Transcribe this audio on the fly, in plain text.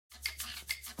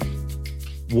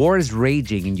War is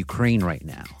raging in Ukraine right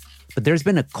now, but there's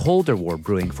been a colder war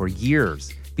brewing for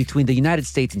years between the United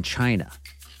States and China.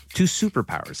 Two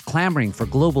superpowers clamoring for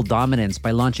global dominance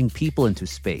by launching people into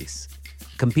space,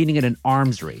 competing in an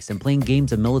arms race and playing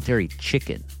games of military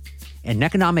chicken, and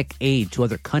economic aid to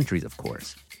other countries, of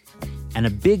course. And a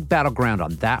big battleground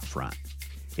on that front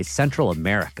is Central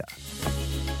America.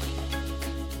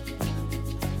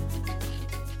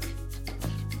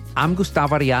 I'm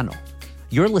Gustavo Arellano.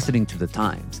 You're listening to The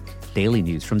Times, daily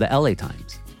news from the LA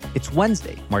Times. It's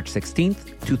Wednesday, March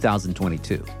 16th,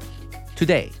 2022.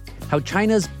 Today, how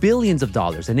China's billions of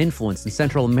dollars in influence in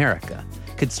Central America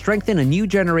could strengthen a new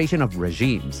generation of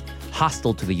regimes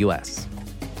hostile to the U.S.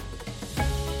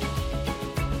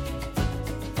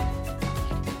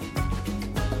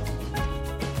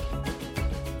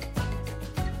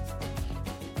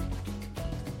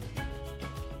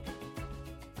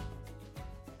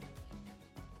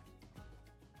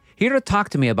 Here to talk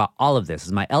to me about all of this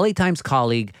is my LA Times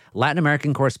colleague, Latin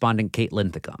American correspondent Kate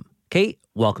Linthicum. Kate,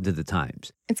 welcome to The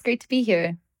Times. It's great to be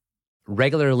here.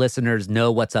 Regular listeners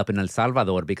know what's up in El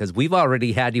Salvador because we've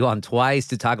already had you on twice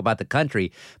to talk about the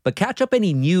country, but catch up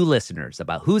any new listeners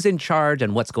about who's in charge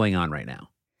and what's going on right now.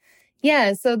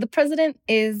 Yeah, so the president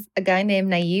is a guy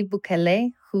named Nayib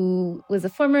Bukele, who was a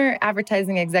former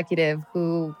advertising executive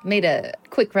who made a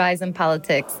quick rise in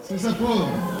politics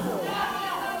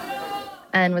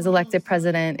and was elected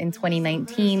president in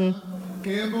 2019.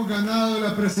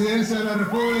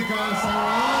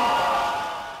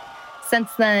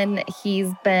 Since then, he's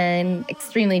been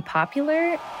extremely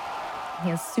popular. He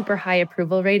has super high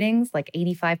approval ratings, like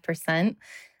 85%.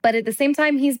 But at the same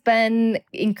time, he's been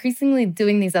increasingly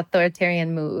doing these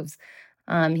authoritarian moves.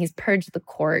 He's purged the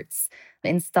courts,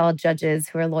 installed judges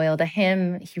who are loyal to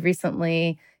him. He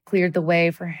recently cleared the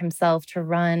way for himself to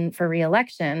run for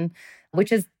re-election,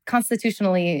 which is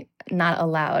constitutionally not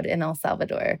allowed in El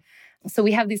Salvador. So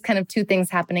we have these kind of two things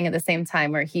happening at the same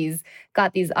time where he's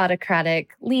got these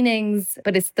autocratic leanings,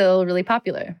 but is still really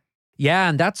popular. Yeah,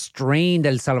 and that strained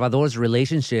El Salvador's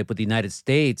relationship with the United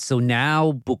States. So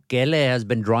now Bukele has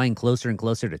been drawing closer and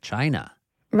closer to China.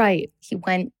 Right. He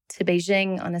went to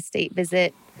Beijing on a state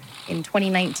visit in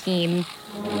 2019.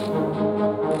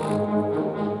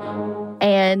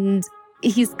 And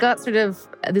he's got sort of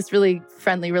this really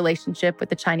friendly relationship with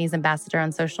the Chinese ambassador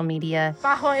on social media.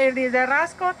 Bajo el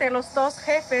liderazgo de los dos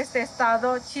jefes de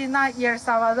Estado, China y El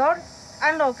Salvador,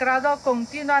 han logrado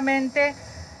continuamente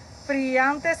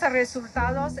brillantes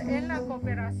resultados en la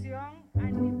cooperación.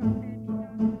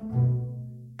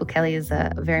 Bukele is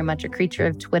very much a creature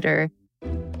of Twitter.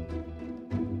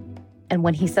 And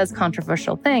when he says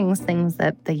controversial things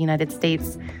that the United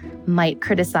States might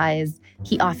criticize,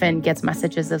 he often gets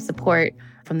messages of support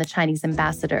from the Chinese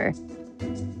ambassador.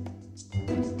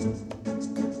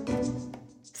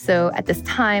 So at this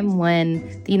time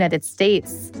when the United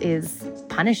States is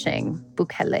punishing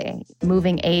Bukele,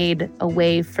 moving aid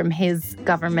away from his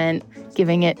government,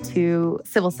 giving it to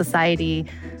civil society,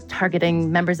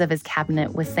 targeting members of his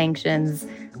cabinet with sanctions,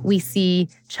 we see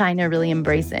China really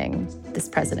embracing this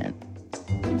president.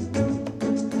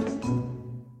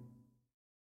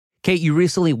 Kate, you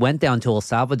recently went down to El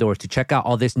Salvador to check out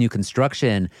all this new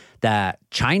construction that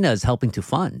China is helping to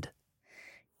fund.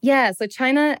 Yeah, so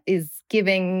China is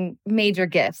giving major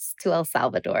gifts to El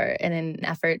Salvador in an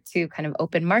effort to kind of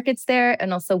open markets there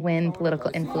and also win political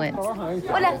influence.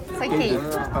 Hola, soy Kate.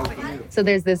 So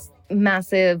there's this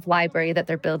massive library that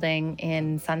they're building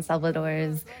in San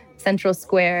Salvador's Central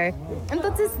Square.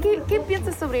 Entonces, ¿qué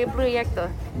piensas sobre el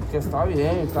proyecto? Que está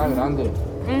bien, está grande.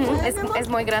 ¿Es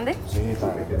muy grande? Sí,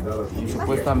 está bien. Y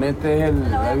supuestamente es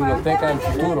la biblioteca del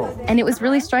futuro. And it was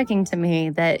really striking to me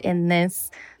that in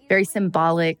this very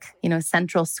symbolic,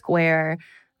 central square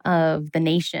of the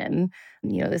nation,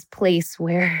 this place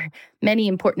where many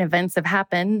important events have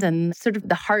happened and sort of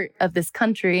the heart of this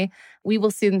country, we will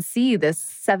soon see this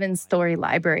 7-story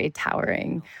library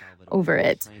towering over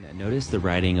it. Notice the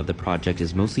writing of the project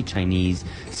is mostly Chinese.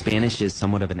 Spanish is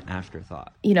somewhat of an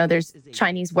afterthought. There's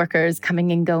Chinese workers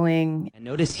coming and going. And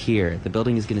notice here, the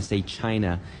building is going to say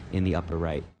China in the upper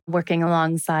right. Working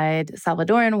alongside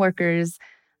Salvadoran workers.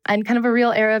 And kind of a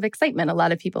real era of excitement. A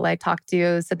lot of people I talked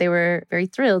to said they were very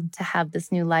thrilled to have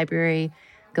this new library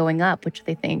going up, which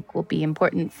they think will be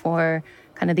important for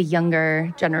kind of the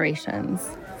younger generations.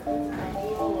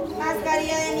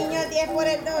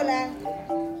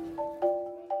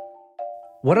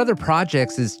 What other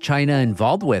projects is China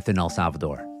involved with in El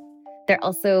Salvador? They're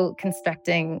also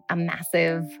constructing a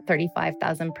massive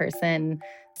 35,000-person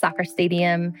soccer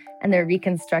stadium, and they're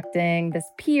reconstructing this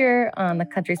pier on the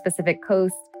country's Pacific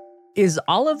coast. Is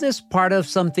all of this part of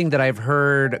something that I've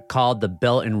heard called the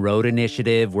Belt and Road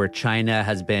Initiative, where China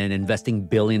has been investing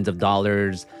billions of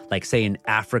dollars, like say in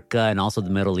Africa and also the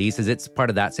Middle East? Is it part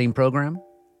of that same program?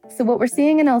 So what we're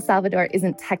seeing in El Salvador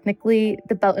isn't technically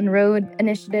the Belt and Road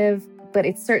Initiative, but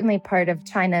it's certainly part of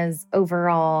China's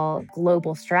overall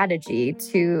global strategy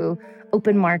to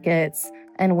open markets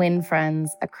and win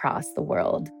friends across the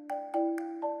world.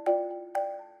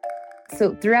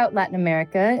 So throughout Latin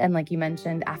America, and like you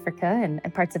mentioned, Africa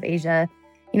and parts of Asia,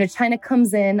 China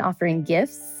comes in offering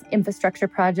gifts, infrastructure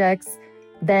projects.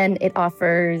 Then it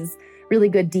offers really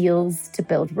good deals to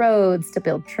build roads, to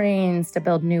build trains, to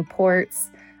build new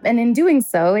ports. And in doing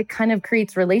so, it kind of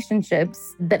creates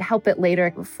relationships that help it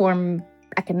later form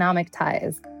economic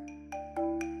ties.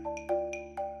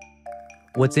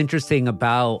 What's interesting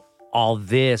about all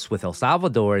this with El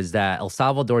Salvador is that El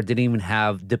Salvador didn't even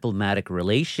have diplomatic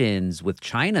relations with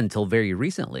China until very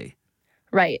recently.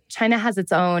 Right. China has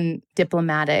its own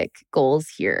diplomatic goals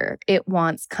here. It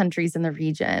wants countries in the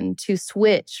region to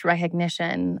switch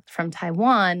recognition from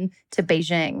Taiwan to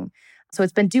Beijing. So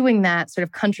it's been doing that sort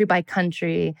of country by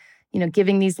country,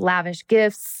 giving these lavish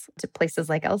gifts to places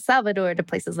like El Salvador, to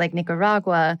places like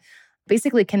Nicaragua,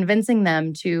 basically convincing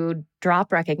them to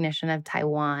drop recognition of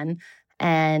Taiwan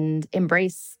and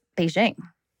embrace Beijing.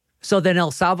 So then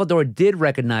El Salvador did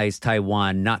recognize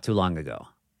Taiwan not too long ago.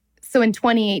 So in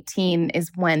 2018 is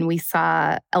when we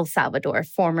saw El Salvador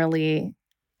formally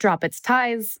drop its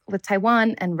ties with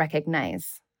Taiwan and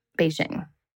recognize Beijing.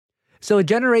 So a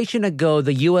generation ago,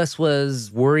 the U.S.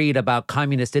 was worried about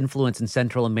communist influence in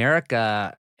Central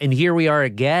America, and here we are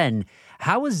again.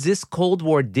 How is this Cold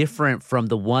War different from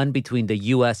the one between the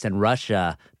U.S. and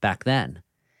Russia back then?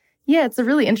 Yeah, it's a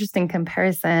really interesting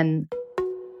comparison.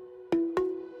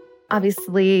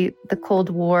 Obviously, the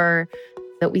Cold War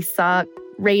that we saw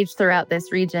rage throughout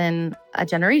this region a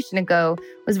generation ago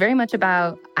was very much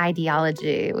about ideology.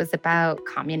 It was about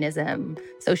communism,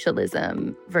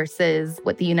 socialism, versus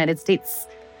what the United States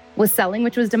was selling,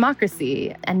 which was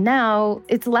democracy. And now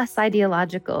it's less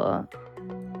ideological.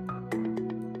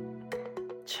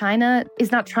 China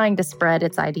is not trying to spread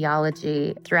its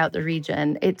ideology throughout the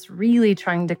region. It's really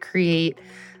trying to create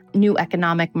new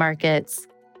economic markets.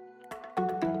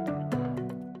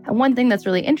 And one thing that's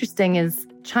really interesting is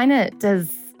China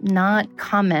does not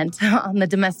comment on the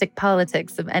domestic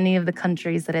politics of any of the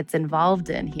countries that it's involved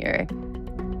in here.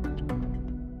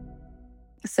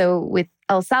 So with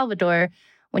El Salvador,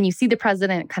 when you see the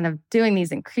president kind of doing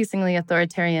these increasingly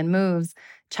authoritarian moves,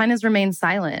 China's remained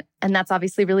silent. And that's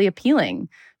obviously really appealing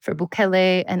for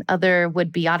Bukele and other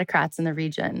would-be autocrats in the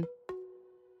region.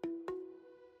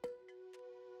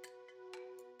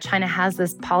 China has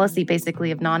this policy basically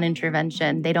of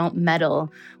non-intervention. They don't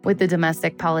meddle with the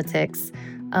domestic politics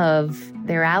of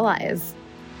their allies.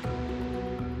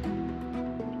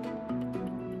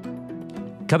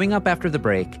 Coming up after the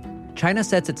break, China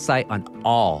sets its sight on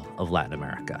all of Latin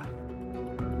America.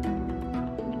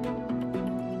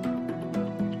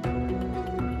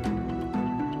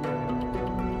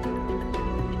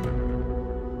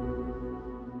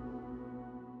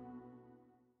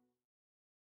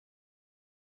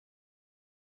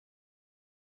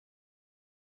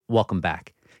 Welcome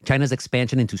back. China's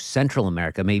expansion into Central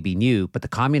America may be new, but the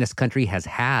communist country has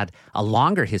had a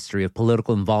longer history of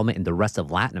political involvement in the rest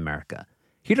of Latin America.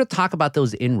 Here to talk about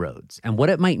those inroads and what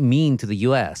it might mean to the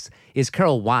U.S. is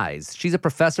Carol Wise. She's a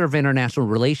professor of international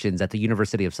relations at the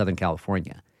University of Southern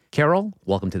California. Carol,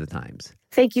 welcome to The Times.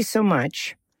 Thank you so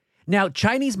much. Now,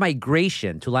 Chinese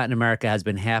migration to Latin America has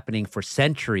been happening for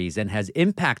centuries and has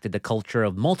impacted the culture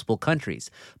of multiple countries.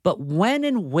 But when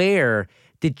and where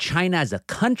did China as a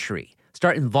country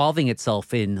start involving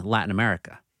itself in Latin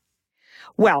America?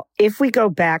 Well, if we go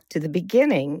back to the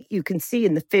beginning, you can see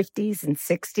in the 50s and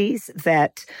 60s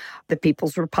that the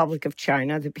People's Republic of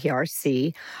China, the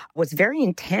PRC, was very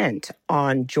intent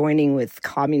on joining with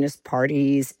communist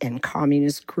parties and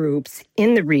communist groups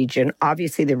in the region.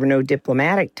 Obviously, there were no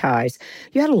diplomatic ties.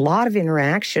 You had a lot of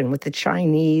interaction with the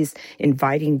Chinese,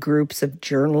 inviting groups of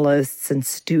journalists and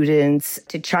students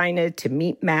to China to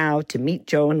meet Mao, to meet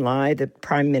Zhou Enlai, the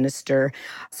prime minister.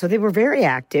 So they were very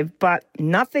active, but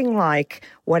nothing like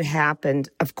what happened,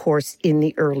 of course, in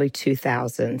the early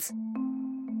 2000s.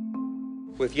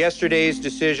 With yesterday's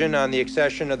decision on the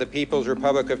accession of the People's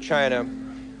Republic of China,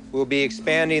 we'll be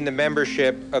expanding the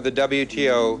membership of the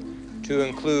WTO to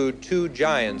include two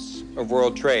giants of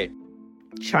world trade.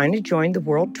 China joined the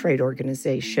World Trade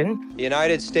Organization. The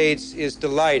United States is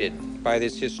delighted by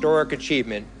this historic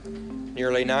achievement,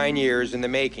 nearly 9 years in the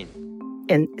making.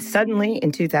 And suddenly,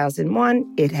 in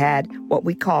 2001, it had what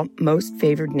we call most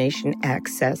favored nation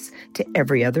access to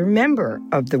every other member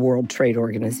of the World Trade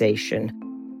Organization.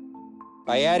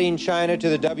 By adding China to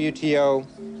the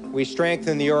WTO, we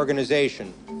strengthen the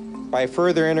organization by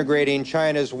further integrating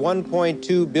China's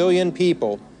 1.2 billion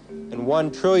people and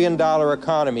 $1 trillion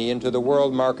economy into the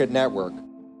world market network.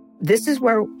 This is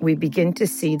where we begin to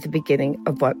see the beginning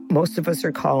of what most of us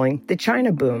are calling the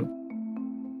China boom.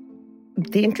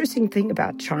 The interesting thing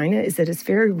about China is that it's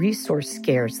very resource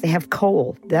scarce. They have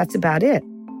coal. That's about it.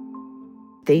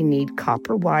 They need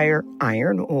copper wire,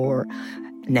 iron ore,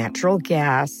 natural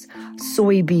gas,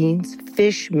 soybeans,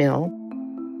 fish meal.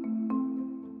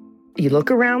 You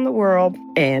look around the world,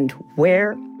 and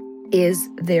where is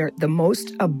there the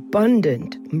most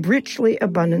abundant, richly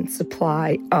abundant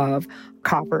supply of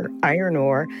copper, iron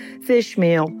ore, fish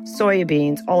meal,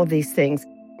 soybeans, all of these things?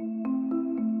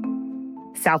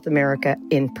 South America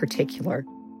in particular.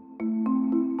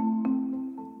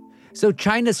 So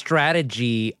China's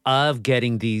strategy of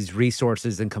getting these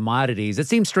resources and commodities, it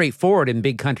seems straightforward in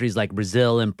big countries like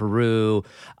Brazil and Peru,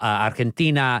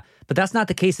 Argentina, but that's not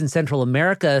the case in Central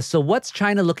America. So what's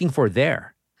China looking for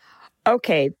there?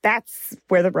 Okay, that's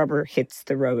where the rubber hits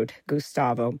the road,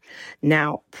 Gustavo.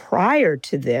 Now, prior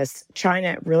to this,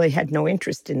 China really had no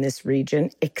interest in this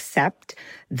region, except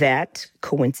that,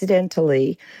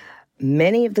 coincidentally,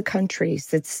 many of the countries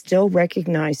that still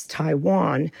recognize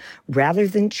Taiwan rather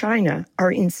than China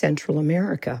are in Central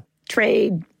America.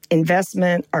 Trade,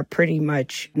 investment are pretty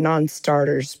much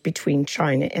non-starters between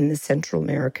China and the Central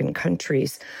American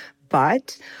countries.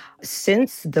 But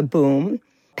since the boom,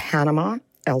 Panama,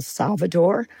 El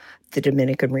Salvador, the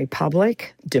Dominican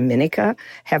Republic, Dominica,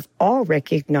 have all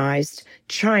recognized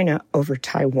China over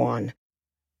Taiwan.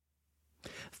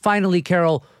 Finally,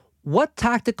 Carol, what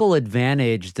tactical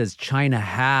advantage does China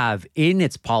have in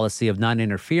its policy of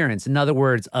non-interference? In other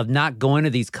words, of not going to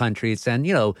these countries and,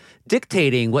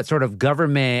 dictating what sort of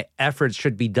government efforts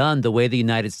should be done the way the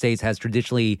United States has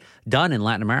traditionally done in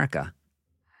Latin America?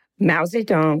 Mao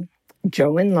Zedong,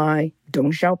 Zhou Enlai,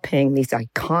 Deng Xiaoping, these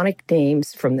iconic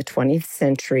names from the 20th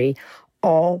century,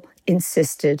 all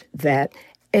insisted that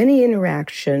any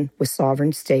interaction with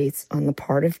sovereign states on the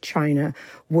part of China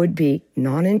would be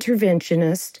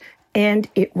non-interventionist and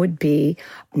it would be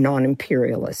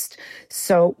non-imperialist.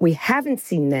 So we haven't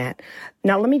seen that.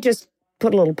 Now, let me just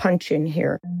put a little punch in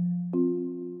here.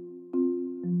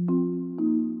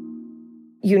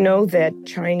 You know that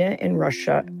China and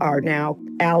Russia are now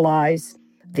allies.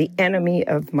 The enemy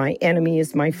of my enemy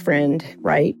is my friend,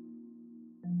 right?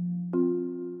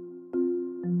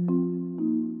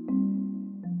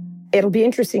 It'll be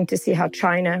interesting to see how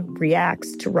China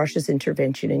reacts to Russia's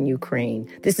intervention in Ukraine.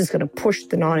 This is going to push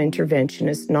the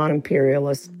non-interventionist,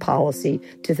 non-imperialist policy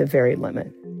to the very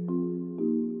limit.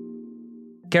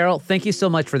 Carol, thank you so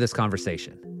much for this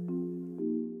conversation.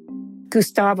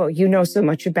 Gustavo, you know so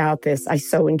much about this. I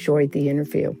so enjoyed the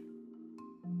interview.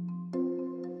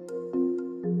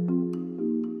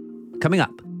 Coming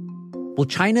up, will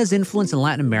China's influence in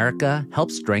Latin America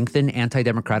help strengthen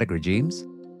anti-democratic regimes?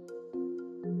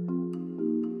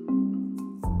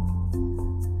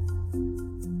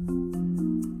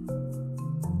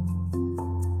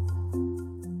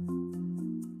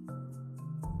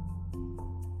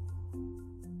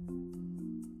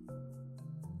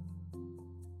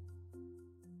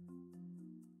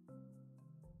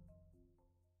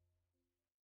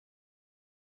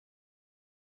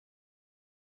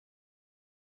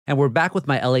 And we're back with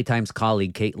my LA Times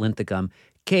colleague, Kate Linthicum.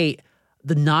 Kate,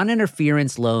 the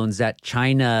non-interference loans that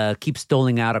China keeps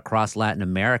doling out across Latin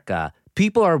America,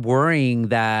 people are worrying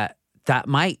that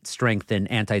might strengthen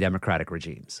anti-democratic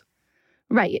regimes.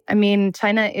 Right. I mean,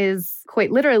 China is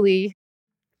quite literally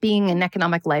being an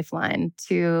economic lifeline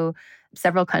to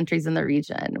several countries in the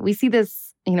region. We see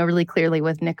this, really clearly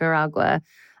with Nicaragua,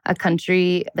 a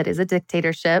country that is a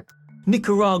dictatorship.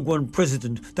 Nicaraguan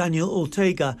President Daniel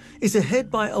Ortega is ahead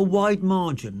by a wide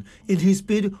margin in his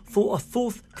bid for a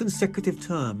fourth consecutive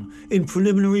term in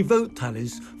preliminary vote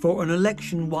tallies for an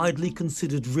election widely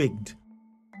considered rigged.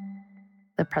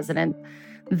 The president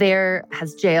there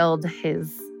has jailed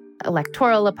his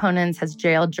electoral opponents, has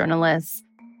jailed journalists.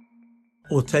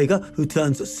 Ortega, who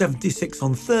turns 76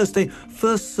 on Thursday,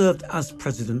 first served as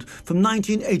president from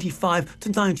 1985 to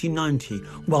 1990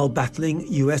 while battling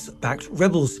US-backed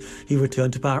rebels. He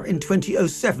returned to power in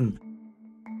 2007.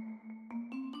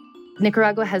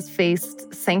 Nicaragua has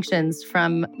faced sanctions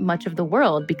from much of the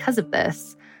world because of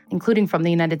this, including from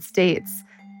the United States.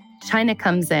 China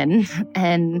comes in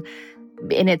and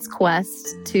in its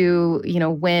quest to,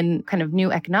 win kind of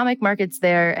new economic markets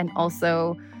there and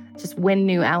also just win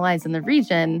new allies in the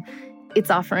region, it's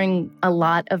offering a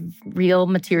lot of real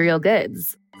material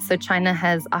goods. So China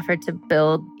has offered to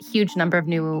build a huge number of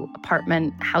new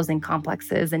apartment housing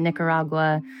complexes in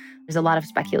Nicaragua. There's a lot of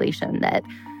speculation that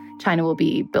China will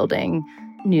be building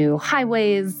new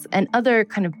highways and other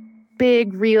kind of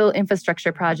big, real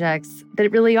infrastructure projects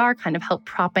that really are kind of help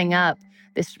propping up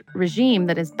this regime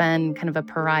that has been kind of a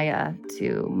pariah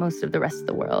to most of the rest of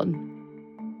the world.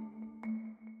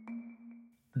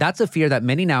 That's a fear that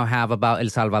many now have about El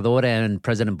Salvador and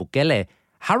President Bukele.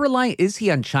 How reliant is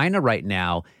he on China right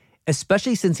now,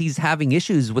 especially since he's having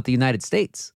issues with the United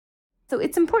States? So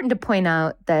it's important to point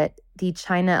out that the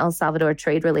China-El Salvador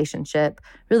trade relationship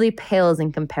really pales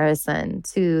in comparison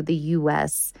to the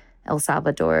U.S.-El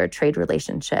Salvador trade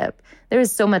relationship. There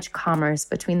is so much commerce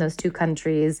between those two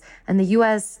countries, and the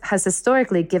U.S. has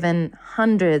historically given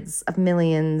hundreds of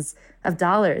millions of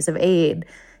dollars of aid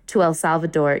to El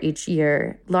Salvador each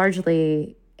year,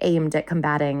 largely aimed at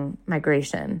combating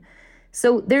migration.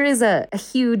 So there is a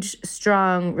huge,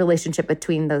 strong relationship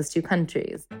between those two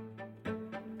countries.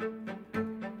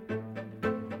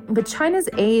 But China's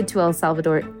aid to El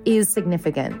Salvador is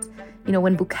significant. You know,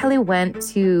 when Bukele went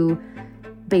to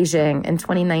Beijing in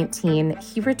 2019,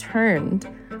 he returned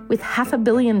with $500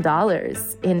 million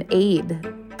in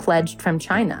aid pledged from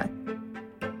China.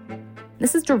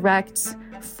 This is direct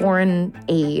foreign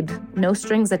aid, no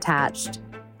strings attached.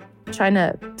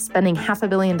 China spending $500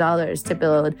 million to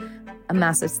build a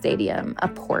massive stadium, a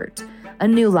port, a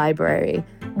new library,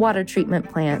 water treatment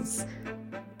plants.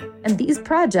 And these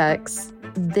projects,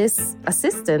 this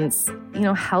assistance, you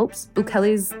know, helps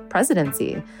Bukele's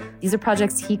presidency. These are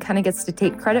projects he kind of gets to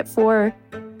take credit for.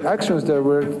 Actions that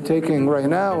we're taking right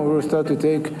now, or we'll start to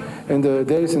take in the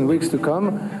days and weeks to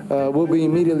come, will be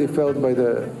immediately felt by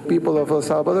the people of El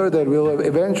Salvador that will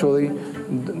eventually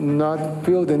not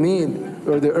feel the need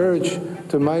or the urge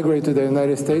to migrate to the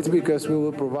United States because we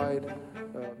will provide.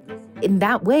 In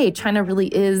that way, China really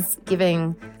is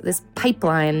giving this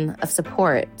pipeline of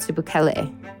support to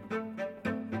Bukele.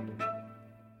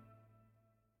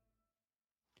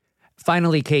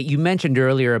 Finally, Kate, you mentioned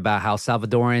earlier about how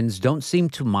Salvadorans don't seem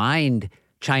to mind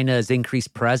China's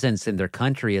increased presence in their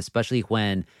country, especially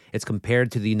when it's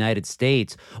compared to the United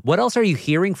States. What else are you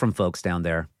hearing from folks down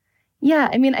there? Yeah,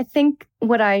 I mean, I think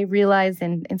what I realize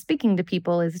in speaking to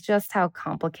people is just how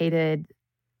complicated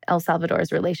El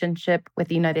Salvador's relationship with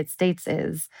the United States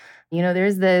is. You know,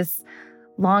 there's this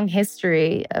long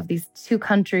history of these two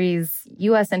countries'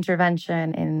 U.S.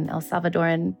 intervention in El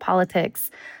Salvadoran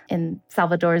politics, in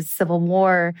Salvador's civil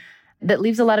war, that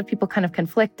leaves a lot of people kind of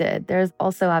conflicted. There's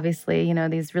also, obviously, you know,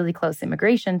 these really close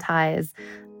immigration ties,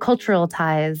 cultural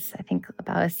ties. I think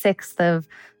about a sixth of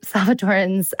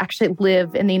Salvadorans actually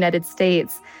live in the United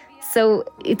States. So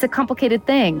it's a complicated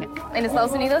thing. En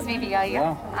Estados Unidos vivía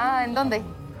ella. Ah, ¿en dónde?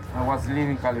 I was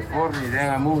living in California,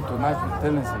 then I moved to Nashville,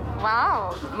 Tennessee.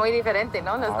 Wow, muy diferente,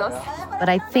 ¿no? Los dos. But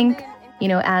I think, you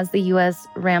know, as the U.S.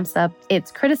 ramps up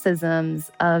its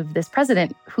criticisms of this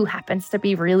president, who happens to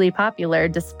be really popular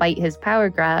despite his power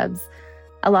grabs,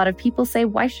 a lot of people say,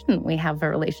 why shouldn't we have a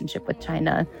relationship with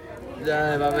China?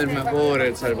 Ya va a ver mejor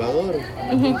El Salvador,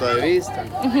 desde mi punto de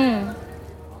vista.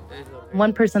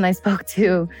 One person I spoke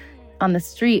to on the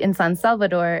street in San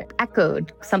Salvador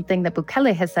echoed something that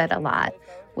Bukele has said a lot,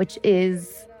 which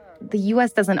is the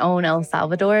U.S. doesn't own El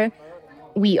Salvador,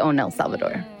 we own El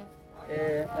Salvador.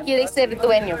 Quiere ser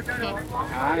dueño.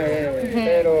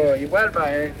 Pero igual,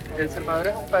 El Salvador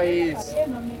es un país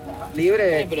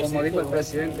libre, como dijo el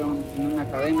presidente en una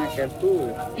cadena que él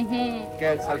tuvo, que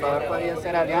El Salvador podía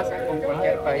hacer alianzas con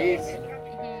cualquier país.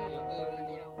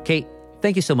 Kate,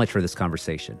 thank you so much for this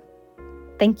conversation.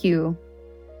 Thank you.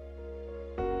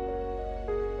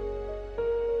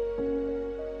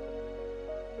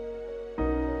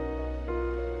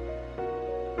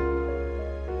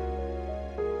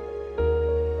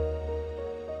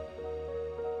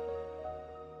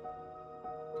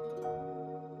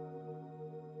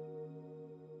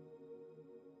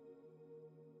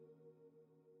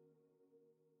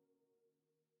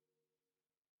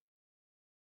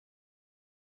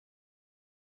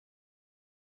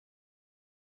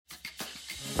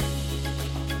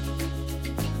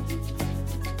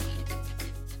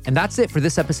 And that's it for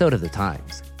this episode of The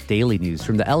Times, daily news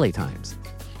from the LA Times.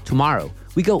 Tomorrow,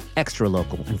 we go extra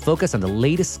local and focus on the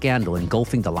latest scandal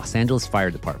engulfing the Los Angeles Fire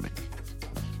Department.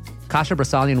 Kasia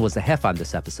Broussalian was the jefa on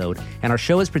this episode, and our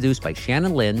show is produced by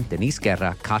Shannon Lin, Denise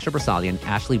Guerra, Kasia Broussalian,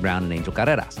 Ashley Brown, and Angel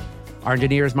Carreras. Our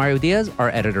engineer is Mario Diaz, our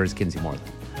editor is Kinsey Moreland.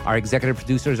 Our executive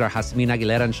producers are Jasmine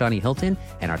Aguilera and Shani Hilton,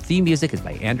 and our theme music is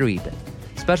by Andrew Eaton.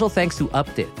 Special thanks to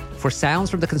Updit for sounds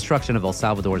from the construction of El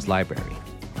Salvador's library.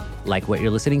 Like what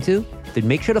you're listening to? Then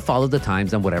make sure to follow The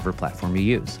Times on whatever platform you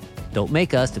use. Don't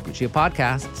make us to Puccia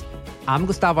Podcasts. I'm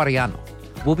Gustavo Arellano.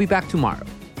 We'll be back tomorrow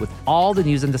with all the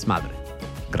news and desmadre.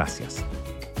 Gracias.